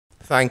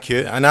Thank you.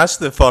 And as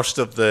the first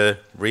of the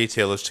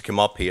retailers to come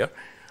up here,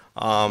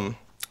 I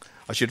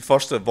should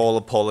first of all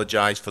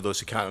apologise for those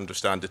who can't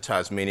understand the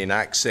Tasmanian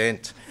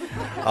accent.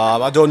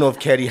 I don't know if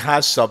Kerry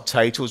has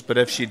subtitles, but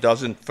if she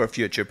doesn't, for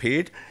future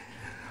period.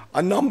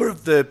 A number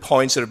of the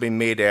points that have been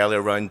made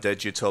earlier around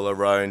digital,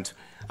 around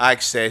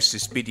access to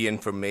speedy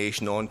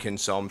information on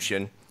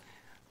consumption,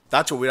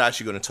 that's what we're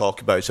actually going to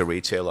talk about as a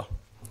retailer.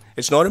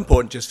 It's not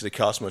important just for the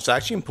customer, it's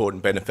actually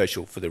important and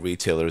beneficial for the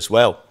retailer as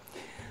well.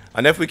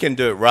 And if we can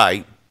do it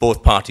right,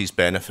 both parties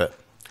benefit.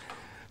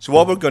 So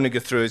what we're going to go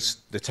through is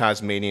the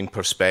Tasmanian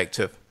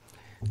perspective.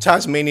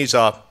 Tasmania is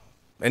an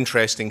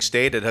interesting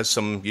state. It has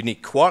some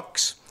unique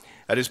quirks.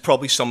 It is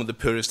probably some of the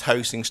poorest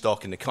housing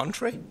stock in the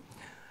country.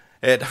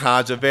 It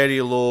has a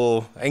very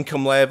low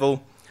income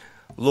level,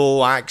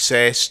 low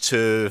access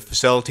to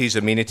facilities,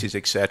 amenities,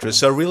 etc.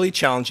 It's a really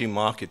challenging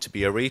market to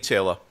be a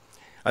retailer.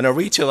 And a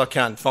retailer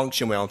can't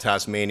function well in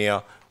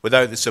Tasmania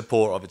without the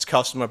support of its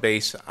customer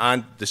base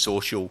and the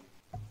social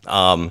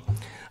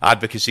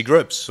advocacy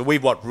groups. So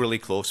we've worked really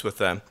close with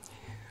them.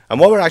 And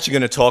what we're actually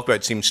going to talk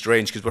about seems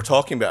strange because we're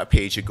talking about a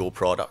pay-as-you-go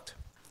product.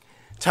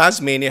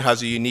 Tasmania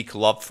has a unique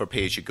love for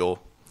pay-as-you-go.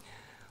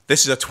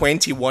 This is a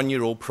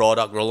 21-year-old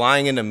product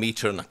relying on a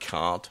meter and a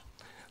card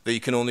that you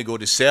can only go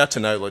to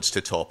certain outlets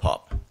to top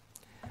up.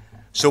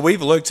 So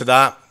we've looked at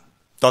that.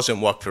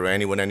 Doesn't work for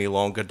anyone any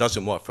longer,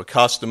 doesn't work for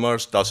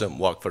customers, doesn't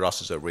work for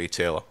us as a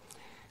retailer.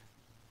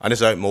 And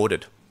it's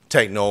outmoded.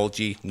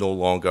 Technology no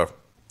longer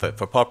fit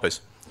for purpose.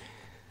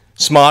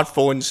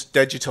 Smartphones,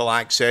 digital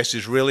access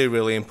is really,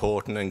 really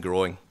important and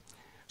growing.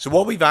 So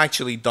what we've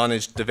actually done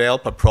is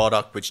develop a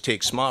product which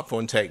takes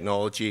smartphone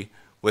technology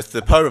with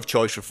the power of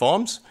choice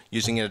reforms,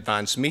 using an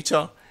advanced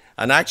meter,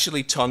 and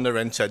actually turn it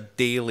into a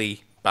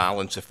daily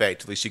balance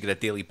effectively, so you get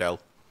a daily bill.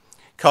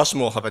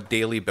 Customer will have a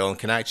daily bill and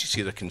can actually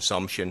see their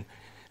consumption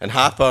in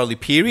half-hourly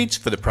periods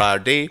for the prior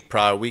day,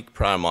 prior week,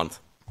 prior month.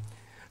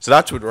 So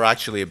that's what we're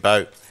actually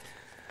about.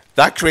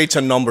 That creates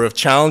a number of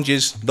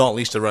challenges, not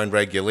least around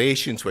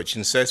regulations, which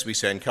insists we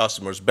send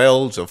customers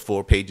bills of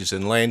 4 pages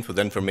in length with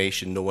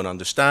information no one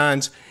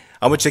understands,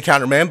 and which they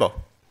can't remember.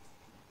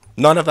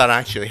 None of that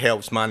actually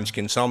helps manage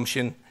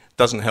consumption,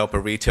 doesn't help a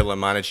retailer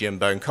manage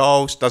inbound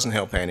calls, doesn't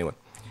help anyone.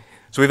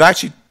 So we've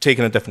actually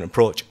taken a different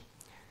approach.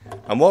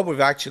 And what we've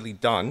actually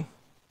done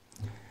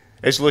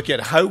is look at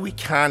how we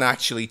can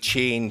actually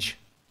change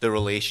the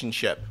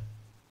relationship.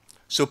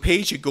 So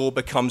pay-as-you-go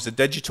becomes a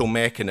digital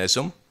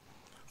mechanism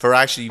for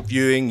actually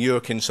viewing your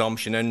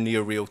consumption in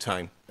near real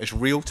time, as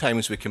real time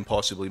as we can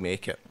possibly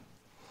make it.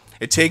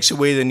 It takes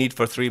away the need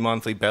for 3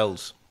 monthly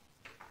bills.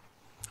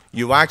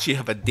 You actually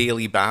have a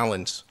daily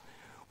balance.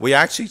 We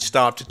actually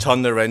start to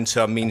turn there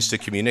into a means to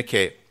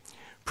communicate.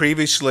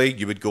 Previously,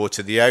 you would go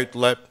to the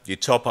outlet,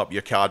 you'd top up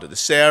your card at the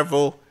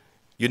servo,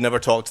 you'd never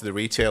talk to the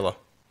retailer.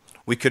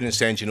 We couldn't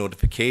send you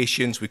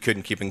notifications, we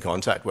couldn't keep in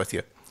contact with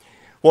you.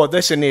 What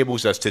this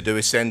enables us to do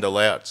is send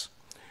alerts.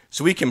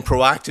 So we can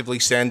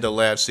proactively send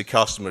alerts to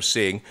customers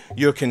saying,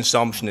 your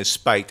consumption is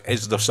spiked,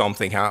 is there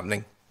something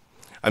happening?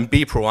 And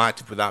be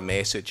proactive with that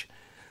message.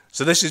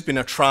 So this has been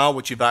a trial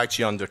which we've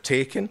actually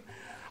undertaken.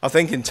 I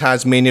think in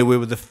Tasmania we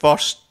were the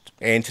first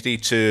entity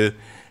to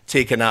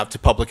take an app to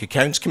Public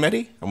Accounts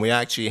Committee, and we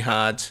actually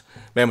had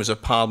members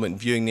of Parliament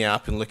viewing the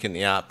app and looking at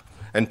the app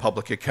in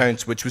Public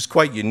Accounts, which was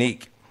quite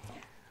unique.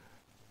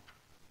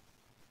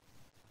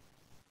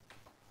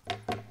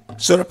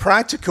 So at a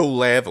practical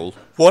level,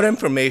 what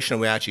information are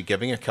we actually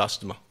giving a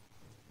customer?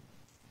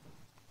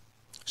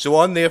 So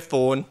on their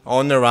phone,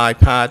 on their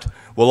iPad,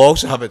 we'll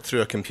also have it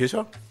through a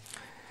computer.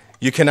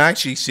 You can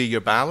actually see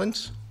your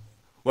balance.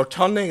 We're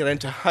turning it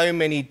into how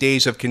many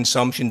days of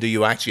consumption do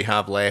you actually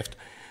have left,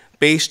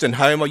 based on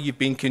how much you've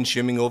been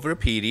consuming over a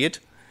period.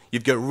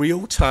 You've got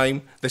real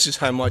time, this is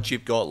how much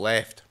you've got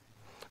left.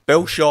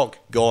 Bill shock,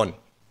 gone.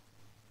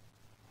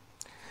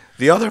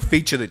 The other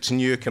feature that's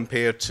new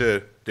compared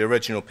to the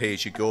original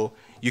pay-as-you-go,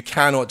 you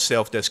cannot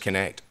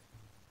self-disconnect.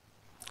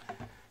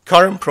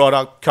 Current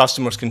product,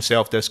 customers can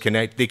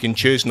self-disconnect. They can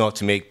choose not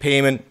to make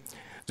payment.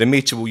 The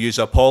meter will use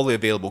up all the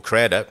available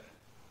credit,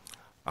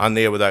 and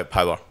they're without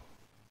power.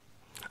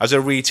 As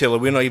a retailer,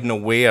 we're not even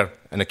aware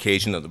on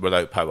occasion that they're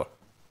without power.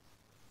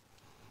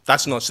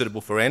 That's not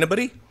suitable for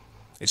anybody.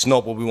 It's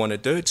not what we want to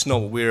do. It's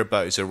not what we're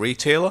about as a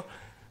retailer.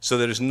 So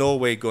there is no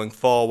way going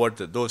forward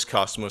that those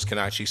customers can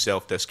actually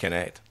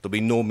self-disconnect. There'll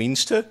be no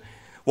means to.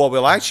 What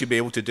we'll actually be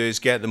able to do is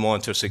get them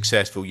onto a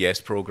successful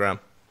YES program,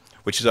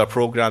 which is our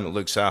program that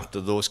looks after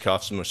those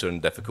customers who are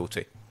in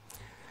difficulty.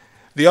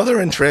 The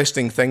other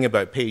interesting thing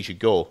about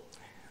pay-as-you-go,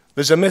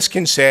 there's a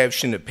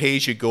misconception that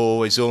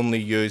pay-as-you-go is only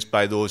used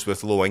by those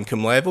with low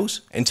income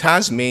levels. In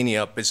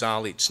Tasmania,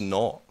 bizarrely, it's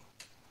not.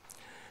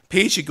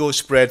 Pay-as-you-go is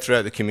spread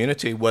throughout the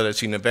community, whether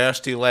it's a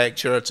university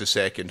lecturer, it's a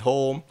second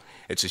home,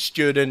 it's a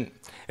student,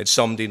 it's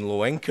somebody in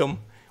low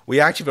income.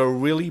 We actually have a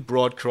really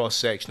broad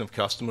cross-section of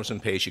customers in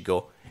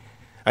pay-as-you-go.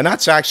 And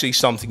that's actually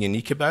something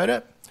unique about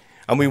it.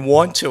 And we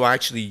want to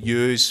actually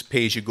use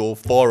pay-as-you-go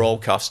for all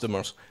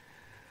customers.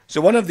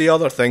 So one of the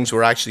other things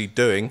we're actually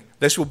doing,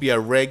 this will be a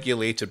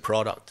regulated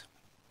product.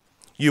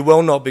 You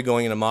will not be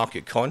going in a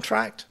market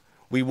contract.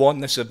 We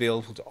want this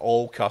available to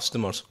all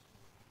customers.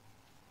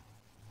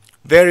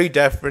 Very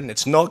different.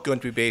 It's not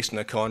going to be based on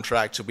a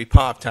contract. It'll be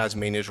part of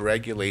Tasmania's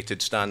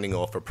regulated standing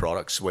offer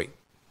product suite,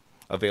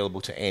 available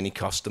to any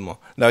customer.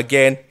 Now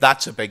again,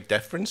 that's a big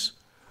difference.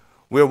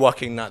 We're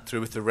working that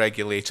through with the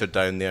regulator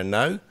down there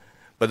now,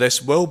 but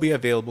this will be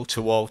available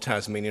to all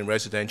Tasmanian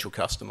residential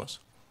customers.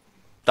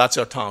 That's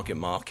our target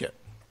market.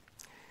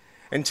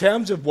 In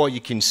terms of what you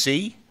can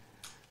see,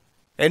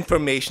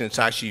 information that's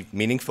actually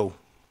meaningful.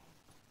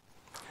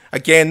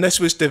 Again, this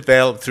was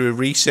developed through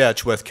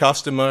research with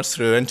customers,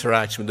 through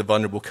interaction with the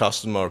vulnerable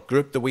customer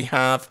group that we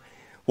have.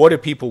 What do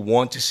people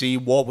want to see?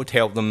 What would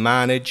help them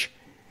manage?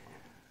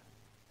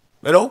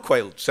 It all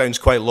sounds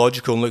quite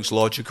logical and looks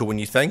logical when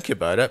you think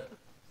about it.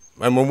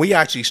 And when we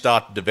actually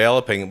started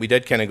developing it, we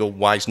did kind of go,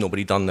 why has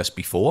nobody done this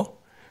before?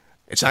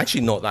 It's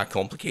actually not that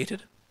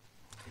complicated.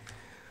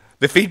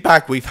 The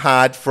feedback we've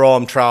had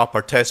from trial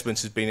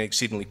participants has been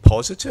exceedingly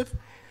positive.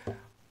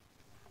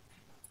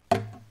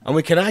 And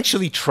we can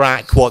actually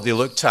track what they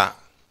looked at.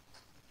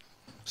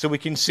 So we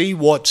can see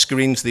what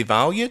screens they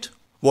valued,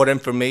 what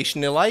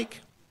information they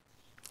like.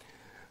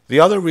 The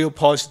other real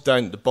positive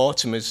down at the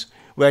bottom is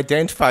we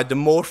identified the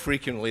more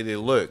frequently they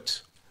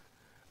looked,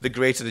 the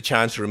greater the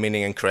chance of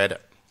remaining in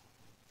credit.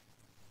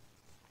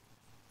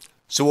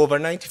 So over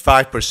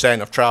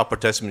 95% of trial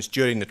participants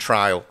during the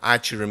trial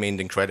actually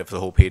remained in credit for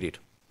the whole period.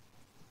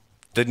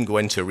 Didn't go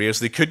into arrears.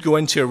 They could go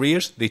into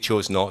arrears, they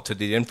chose not to.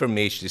 The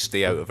information to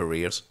stay out of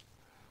arrears.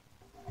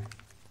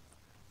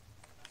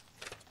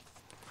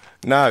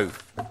 Now,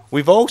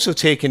 we've also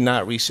taken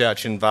that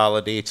research and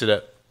validated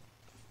it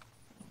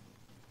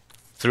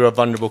through a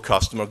vulnerable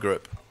customer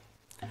group.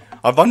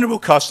 Our vulnerable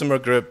customer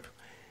group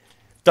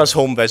does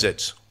home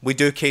visits. We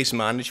do case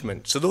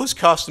management. So those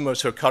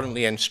customers who are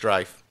currently in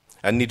strife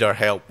and need our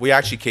help, we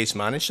actually case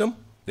manage them.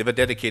 They have a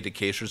dedicated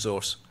case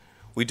resource.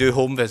 We do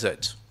home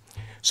visits.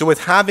 So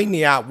with having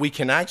the app, we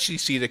can actually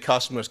see the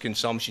customer's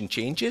consumption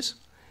changes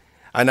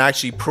and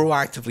actually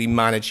proactively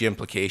manage the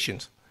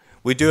implications.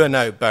 We do an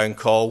outbound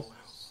call.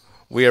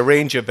 We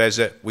arrange a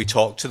visit, we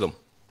talk to them.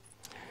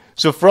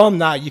 So from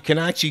that, you can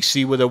actually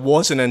see where there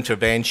was an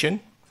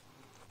intervention,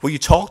 where you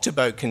talked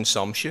about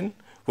consumption,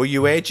 where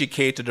you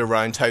educated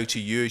around how to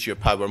use your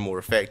power more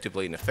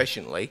effectively and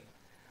efficiently.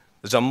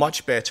 There's a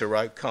much better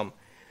outcome.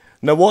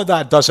 Now what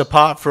that does,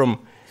 apart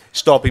from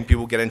stopping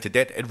people getting into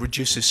debt, it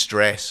reduces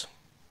stress.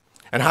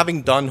 And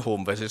having done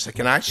home visits, I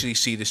can actually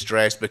see the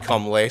stress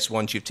become less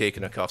once you've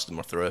taken a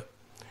customer through.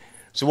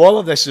 So all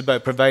of this is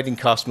about providing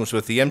customers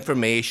with the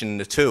information and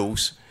the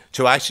tools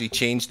to actually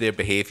change their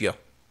behaviour.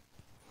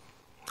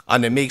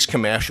 And it makes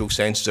commercial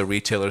sense as a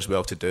retailer as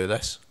well to do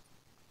this.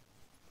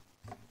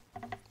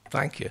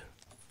 Thank you.